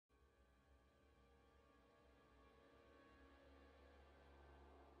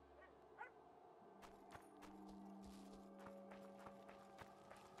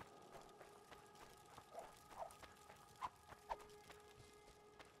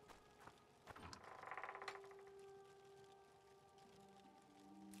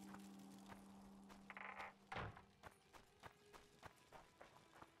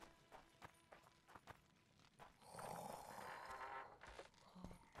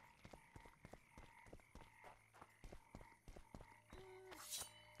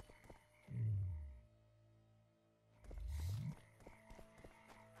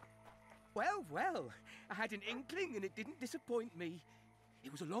Well, well, I had an inkling and it didn't disappoint me.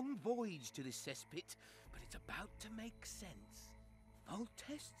 It was a long voyage to this cesspit, but it's about to make sense.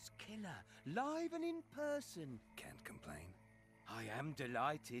 Voltest's killer, live and in person. Can't complain. I am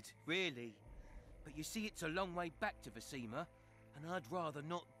delighted, really. But you see, it's a long way back to Vecima, and I'd rather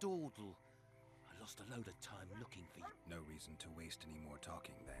not dawdle. I lost a load of time looking for you. No reason to waste any more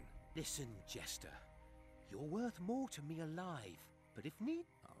talking, then. Listen, Jester. You're worth more to me alive, but if need...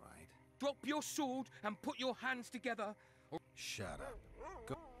 All right. Drop your sword and put your hands together, or... Shut up.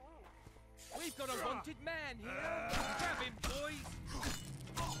 Go. We've got a wanted man here! Grab him, boys!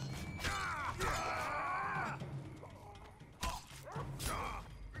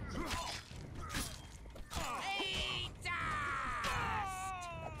 Eat dust!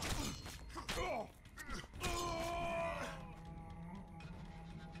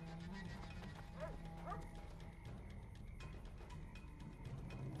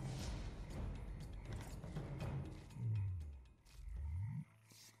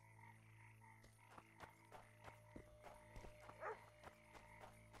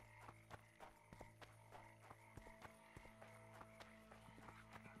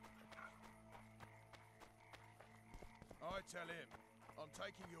 I tell him, I'm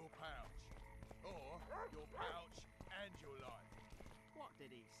taking your pouch. Or your pouch and your life. What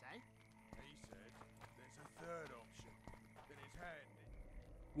did he say? He said there's a third option that is handy.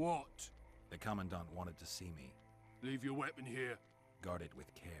 What? The Commandant wanted to see me. Leave your weapon here. Guard it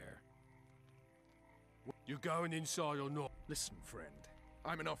with care. You going inside or not? Listen, friend.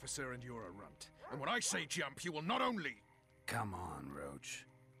 I'm an officer and you're a runt. And when I say jump, you will not only... Come on, Roach.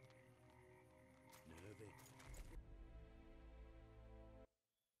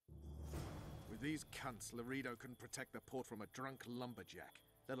 With these cunts, Laredo can protect the port from a drunk lumberjack,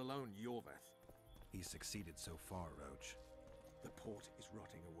 let alone Yorveth. He's succeeded so far, Roach. The port is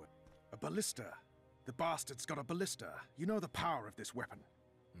rotting away. A ballista! The bastard's got a ballista. You know the power of this weapon.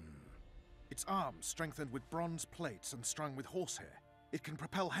 Its arms strengthened with bronze plates and strung with horsehair. It can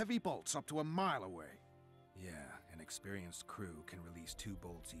propel heavy bolts up to a mile away. Yeah, an experienced crew can release 2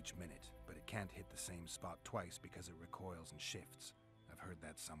 bolts each minute, but it can't hit the same spot twice because it recoils and shifts. I've heard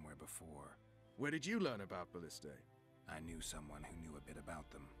that somewhere before. Where did you learn about ballistae? I knew someone who knew a bit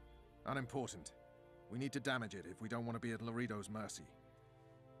about them. Unimportant. We need to damage it if we don't want to be at Laredo's mercy.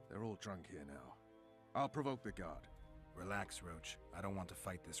 They're all drunk here now. I'll provoke the guard. Relax, Roach. I don't want to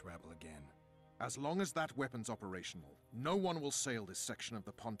fight this rabble again. As long as that weapon's operational, no one will sail this section of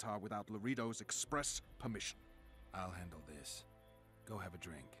the Pontar without Laredo's express permission. I'll handle this. Go have a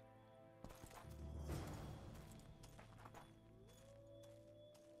drink.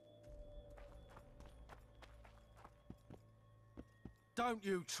 Don't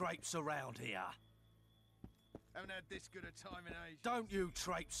you traipse around here. Haven't had this good a time in ages. Don't you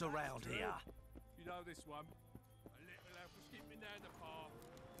traipse around here. You know this one. A little lad was skipping down the path.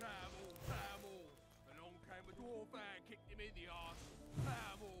 Plough all. Along came a dwarf and kicked him in the arse.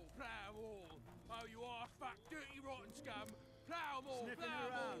 Plough all. Oh, you arse-fuck, dirty rotten scum. Plough all, Sniffing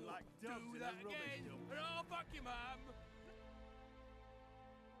plough around all. like dogs Do in that a rubbish again, dump. and I'll fuck your mum.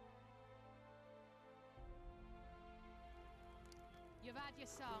 You've had your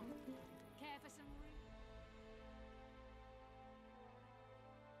song. Care for some...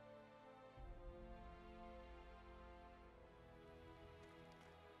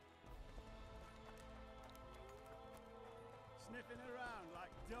 Sniffing around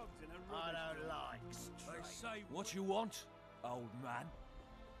like dogs in a rubbish I don't dump. like They straight. say What you want, old man?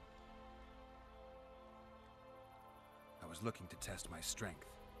 I was looking to test my strength.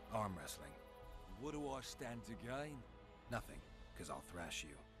 Arm wrestling. What do I stand to gain? Nothing, because I'll thrash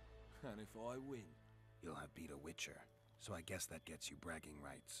you. And if I win? You'll have beat a Witcher, so I guess that gets you bragging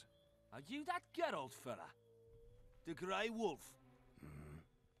rights. Are you that Geralt fella? The Grey Wolf?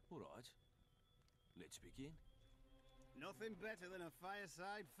 All right. Let's begin. Nothing better than a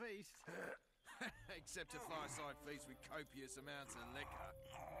fireside feast. Except a fireside feast with copious amounts of liquor.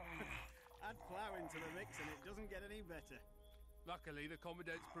 Add plough into the mix and it doesn't get any better. luckily the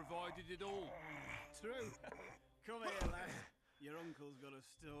Commandant's provided it all. True. Come here, lad. Your uncle's got a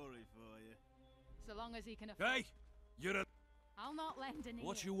story for you. So long as he can afford... Hey! You're a... I'll not lend an ear.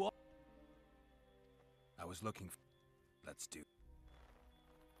 What you want? I was looking for... Let's do...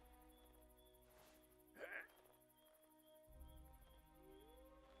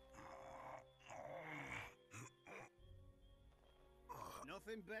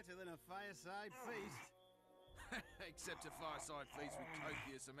 Nothing better than a fireside feast. Except a fireside feast with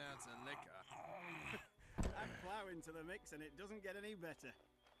copious amounts of liquor. Add plough into the mix and it doesn't get any better.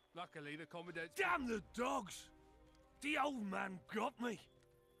 Luckily the Commandant's... Damn the dogs! The old man got me!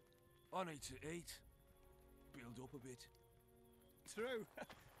 I need to eat. Build up a bit. True.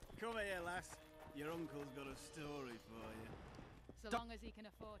 Come here, lass. Your uncle's got a story for you. So long as he can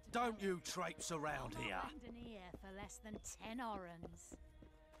afford to. Don't tell you it. traipse around I'll here. not lend an ear for less than 10 orans.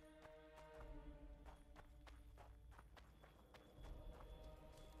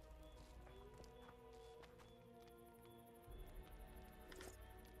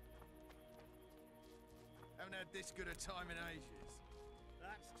 Haven't had this good a time in ages.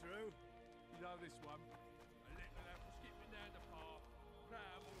 That's true. You know this one? A little lad was skipping down the path.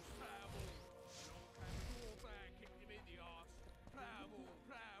 Pramble, pramble. Along came a dwarf and kicked him in the arse. Pramble,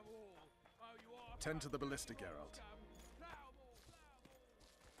 pramble. Oh, you are. Tend to the ballista, Geralt. Pramble, pramble.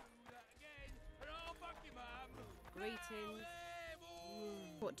 Do that again, and I'll fuck you, mum. Greetings.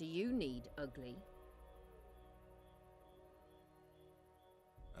 Pramble. What do you need, ugly?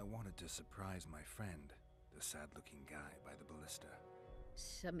 I wanted to surprise my friend, the sad-looking guy by the ballista.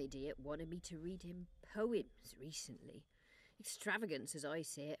 Some idiot wanted me to read him poems recently. Extravagance, as I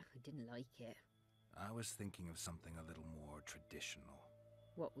say it. I didn't like it. I was thinking of something a little more traditional.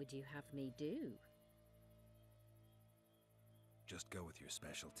 What would you have me do? Just go with your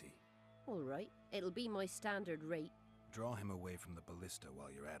specialty. All right, it'll be my standard rate. Draw him away from the ballista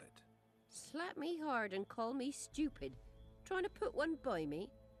while you're at it. Slap me hard and call me stupid. Trying to put one by me?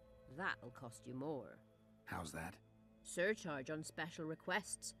 That'll cost you more. How's that? Surcharge on special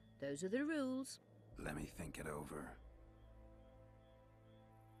requests. Those are the rules. Let me think it over.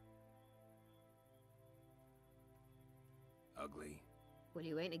 Ugly, Well,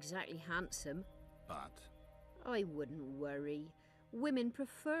 you ain't exactly handsome. but I wouldn't worry. Women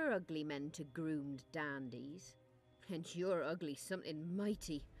prefer ugly men to groomed dandies. And you're ugly something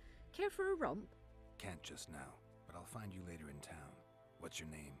mighty. Care for a romp? can't just now. But I'll find you later in town. What's your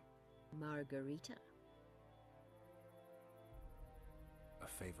name? Margarita. A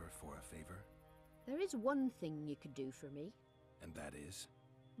favor for a favor? There is one thing you could do for me. And that is?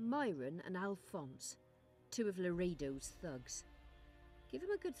 Myron and Alphonse, two of Laredo's thugs. Give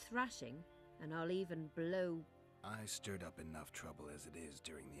 'em a good thrashing, and I'll even blow... I stirred up enough trouble as it is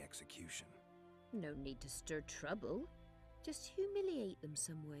during the execution. No need to stir trouble. Just humiliate them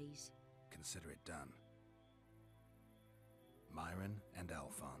some ways. Consider it done. Myron and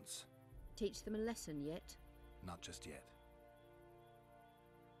Alphonse. Teach them a lesson yet? Not just yet.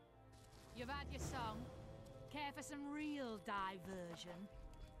 You've had your song. Care for some real diversion?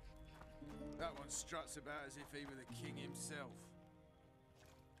 That one struts about as if he were the king himself.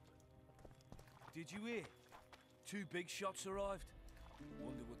 Did you hear? 2 big shots arrived.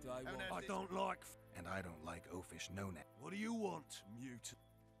 Wonder what they want. had I this- don't like... And I don't like oafish no-net. What do you want, mutant?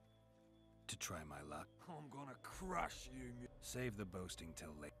 To try my luck. I'm gonna crush you, Save the boasting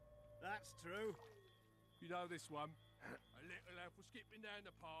till late. That's true. You know this one? A little lad was skipping down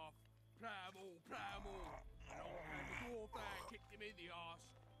the path. Pramble, pramble. Along came a dwarf and kicked him in the arse.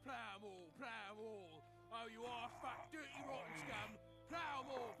 Pramble, pramble. Oh, you are fat, dirty, rotten scum.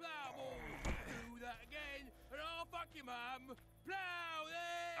 Pramble, pramble. Do that again, and I'll fuck you, mum. Plow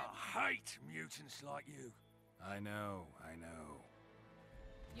them! I hate mutants like you. I know, I know.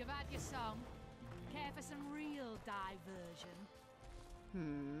 You've had your song. Care for some real diversion?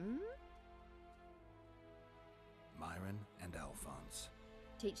 Myron and Alphonse.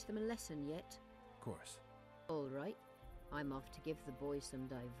 Teach them a lesson yet? Of course. All right. I'm off to give the boys some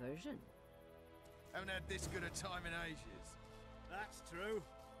diversion. Haven't had this good a time in ages. That's true.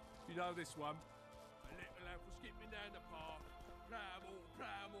 You know this one? A little lad was skipping down the path. Pramble,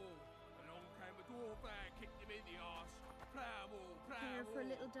 pramble. Along came a dwarf and kicked him in the arse. Pramble, pramble. Care for a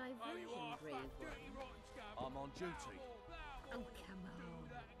little Oh, you diversion, are brave fat, dirty, one? rotten scum. I'm on duty. Oh, come on.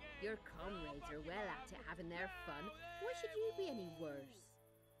 Your comrades are well at it having their fun. Why should you be any worse?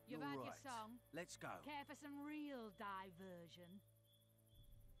 You've You're had your right. song. Let's go. Care for some real diversion?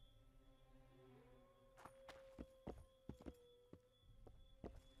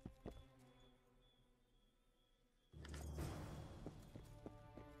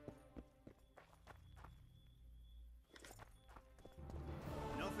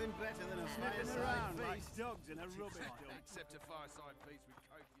 Nothing better than a Sniffing fireside around feast. like Dogs in a rubbish dump. Except a fireside feast with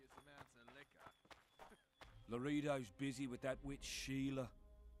copious amounts of liquor. Laredo's busy with that witch Sheila.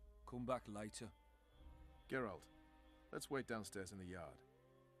 Come back later. Geralt, let's wait downstairs in the yard.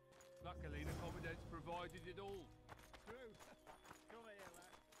 Luckily, the Commandant's provided it all. True. Come here,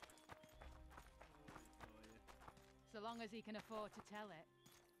 lad. So long as he can afford to tell it.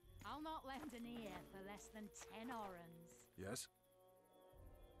 I'll not lend an ear for less than 10 orans. Yes?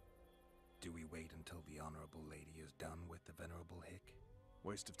 Do we wait until the Honorable Lady is done with the Venerable Hick?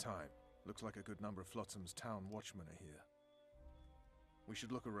 Waste of time. Looks like a good number of Flotsam's town watchmen are here. We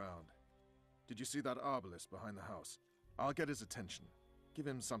should look around. Did you see that arbalist behind the house? I'll get his attention. Give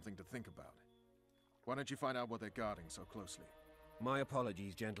him something to think about. Why don't you find out what they're guarding so closely? My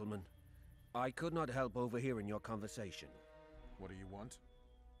apologies, gentlemen. I could not help overhearing your conversation. What do you want?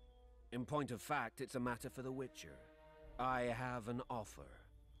 In point of fact, it's a matter for the Witcher. I have an offer.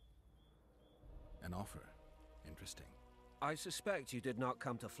 An offer? Interesting. I suspect you did not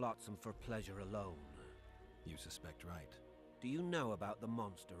come to Flotsam for pleasure alone. You suspect right. Do you know about the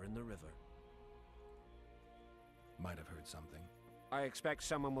monster in the river? Might have heard something. I expect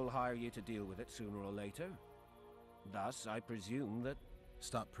someone will hire you to deal with it sooner or later. Thus, I presume that...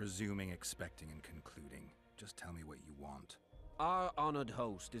 Stop presuming, expecting, and concluding. Just tell me what you want. Our honored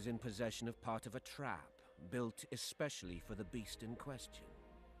host is in possession of part of a trap, built especially for the beast in question.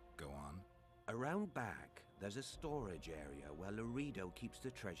 Go on. Around back, there's a storage area where Laredo keeps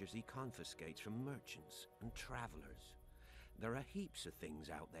the treasures he confiscates from merchants and travelers. There are heaps of things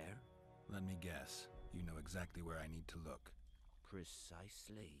out there. Let me guess. You know exactly where I need to look.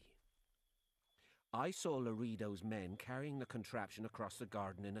 Precisely. I saw Laredo's men carrying the contraption across the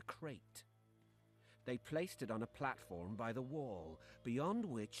garden in a crate. They placed it on a platform by the wall, beyond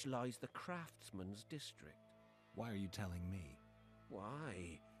which lies the craftsman's district. Why are you telling me?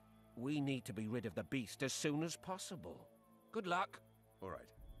 Why? We need to be rid of the beast as soon as possible. Good luck. All right.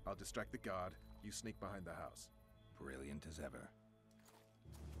 I'll distract the guard. You sneak behind the house. Brilliant as ever.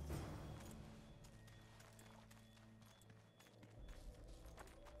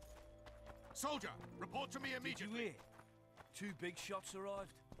 Soldier, report to me immediately. Did you hear? 2 big shots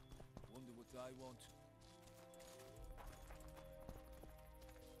arrived. Wonder what they want.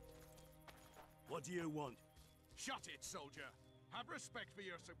 What do you want? Shut it, soldier. Have respect for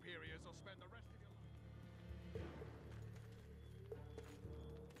your superiors or spend the rest of your life...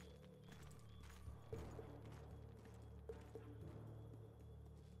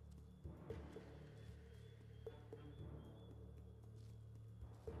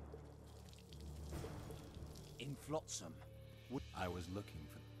 In Flotsam. I was looking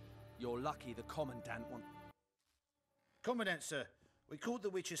for... You're lucky the Commandant want... Commandant, sir. We caught the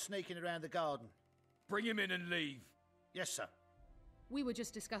Witcher sneaking around the garden. Bring him in and leave. Yes, sir. We were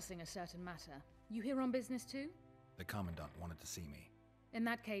just discussing a certain matter. You here on business too? The Commandant wanted to see me. In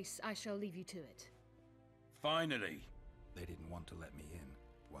that case, I shall leave you to it. Finally. They didn't want to let me in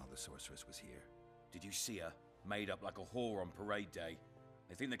while the sorceress was here. Did you see her? Made up like a whore on parade day.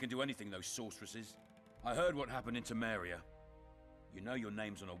 They think they can do anything, those sorceresses. I heard what happened in Temeria. You know your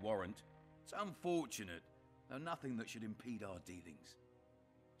name's on a warrant. It's unfortunate, though nothing that should impede our dealings.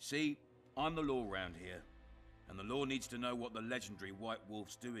 See, I'm the law round here, and the law needs to know what the legendary White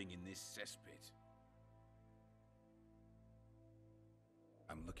Wolf's doing in this cesspit.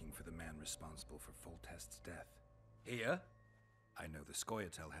 I'm looking for the man responsible for Foltest's death. Here? I know the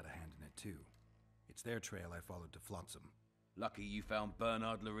Scoia'tael had a hand in it too. It's their trail I followed to Flotsam. Lucky you found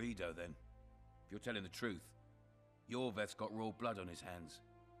Bernard Laredo, then. If you're telling the truth, Yorveth's got raw blood on his hands.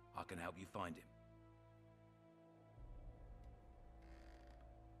 I can help you find him.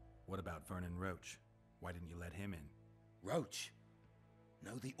 What about Vernon Roach? Why didn't you let him in? Roach?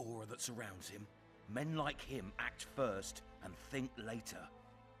 Know the aura that surrounds him? Men like him act first and think later.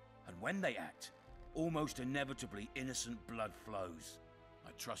 And when they act, almost inevitably innocent blood flows.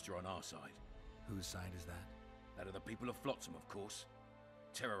 I trust you're on our side. Whose side is that? That of the people of Flotsam, of course.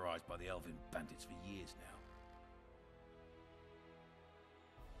 Terrorized by the elven bandits for years now.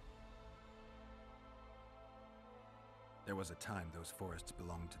 There was a time those forests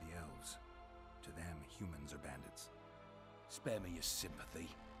belonged to the elves. To them, humans are bandits. Spare me your sympathy.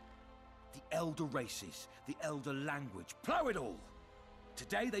 The elder races, the elder language, plough it all!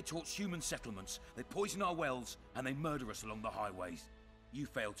 Today they torch human settlements, they poison our wells, and they murder us along the highways. You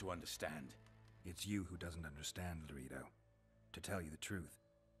fail to understand. It's you who doesn't understand, Laredo. To tell you the truth,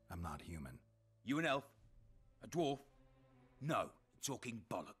 I'm not human. You an elf? A dwarf? No, talking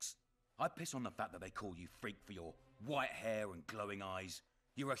bollocks. I piss on the fact that they call you freak for your white hair and glowing eyes.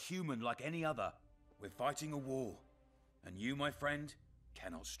 You're a human like any other. We're fighting a war. And you, my friend,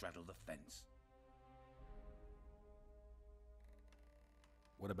 cannot straddle the fence.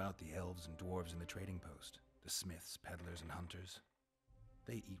 What about the elves and dwarves in the trading post? The smiths, peddlers, and hunters?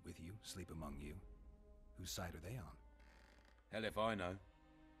 They eat with you, sleep among you. Whose side are they on? Hell if I know.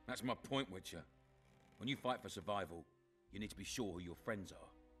 That's my point, Witcher. When you fight for survival, you need to be sure who your friends are.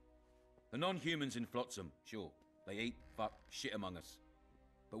 The non-humans in Flotsam, sure, they eat, fuck, shit among us.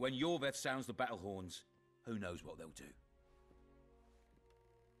 But when Yorveth sounds the battle horns, who knows what they'll do.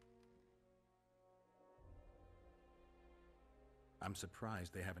 I'm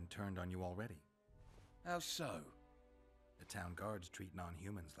surprised they haven't turned on you already. How so? The town guards treat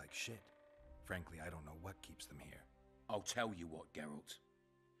non-humans like shit. Frankly, I don't know what keeps them here. I'll tell you what, Geralt.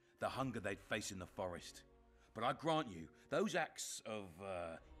 The hunger they'd face in the forest. But I grant you, those acts of,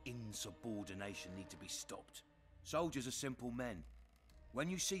 insubordination need to be stopped. Soldiers are simple men. When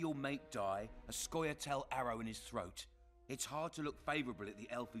you see your mate die, a Scoia'tael arrow in his throat, it's hard to look favourable at the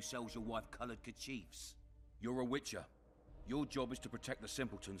elf who sells your wife coloured kerchiefs. You're a witcher. Your job is to protect the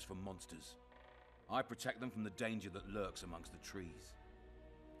simpletons from monsters. I protect them from the danger that lurks amongst the trees.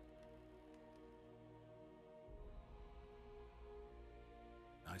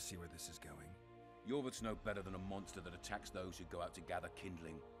 I see where this is going. Yorvith's no better than a monster that attacks those who go out to gather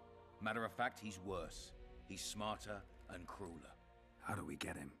kindling. Matter of fact, he's worse. He's smarter and crueler. How do we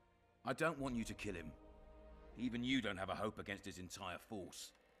get him? I don't want you to kill him. Even you don't have a hope against his entire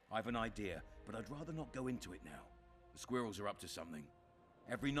force. I've an idea, but I'd rather not go into it now. The squirrels are up to something.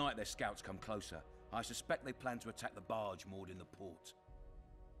 Every night their scouts come closer. I suspect they plan to attack the barge moored in the port.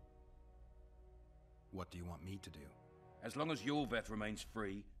 What do you want me to do? As long as Yorvith remains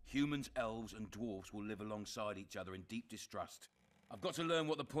free, humans, elves, and dwarfs will live alongside each other in deep distrust. I've got to learn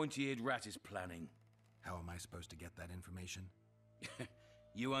what the pointy-eared rat is planning. How am I supposed to get that information?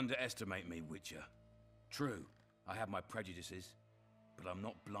 You underestimate me, Witcher. True, I have my prejudices, but I'm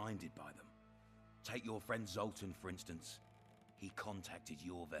not blinded by them. Take your friend Zoltan, for instance. He contacted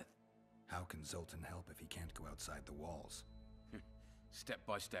Yorvith. How can Zoltan help if he can't go outside the walls? Step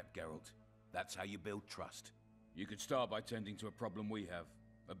by step, Geralt. That's how you build trust. You could start by tending to a problem we have.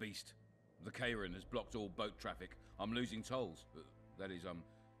 A beast. The Kairan has blocked all boat traffic. I'm losing tolls. That is,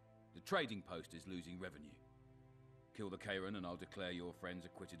 the trading post is losing revenue. Kill the Kairan and I'll declare your friends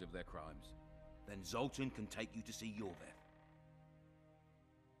acquitted of their crimes. Then Zoltan can take you to see Yorvith.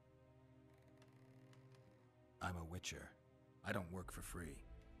 I'm a witcher. I don't work for free.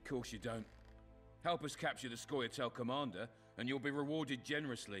 Course you don't. Help us capture the Scoia'tael commander, and you'll be rewarded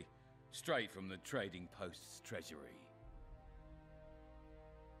generously, straight from the trading post's treasury.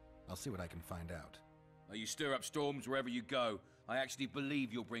 I'll see what I can find out. You stir up storms wherever you go. I actually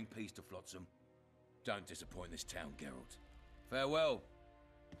believe you'll bring peace to Flotsam. Don't disappoint this town, Geralt. Farewell.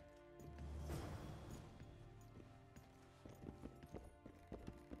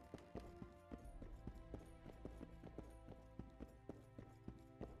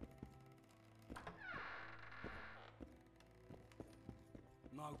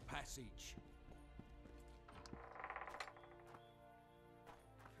 No passage.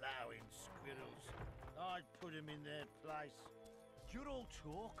 Ploughing squirrels. I'd put them in their place. You're all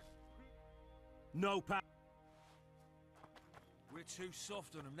talk. No pa. We're too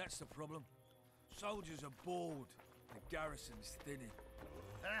soft on them, that's the problem. Soldiers are bored. The garrison's thinning.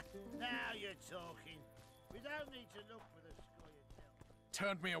 Now you're talking. We don't need to look for the Scoia'tael.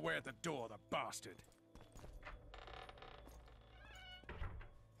 Turned me away at the door, the bastard.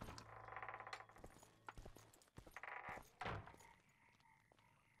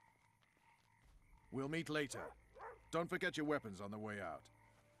 We'll meet later. Don't forget your weapons on the way out.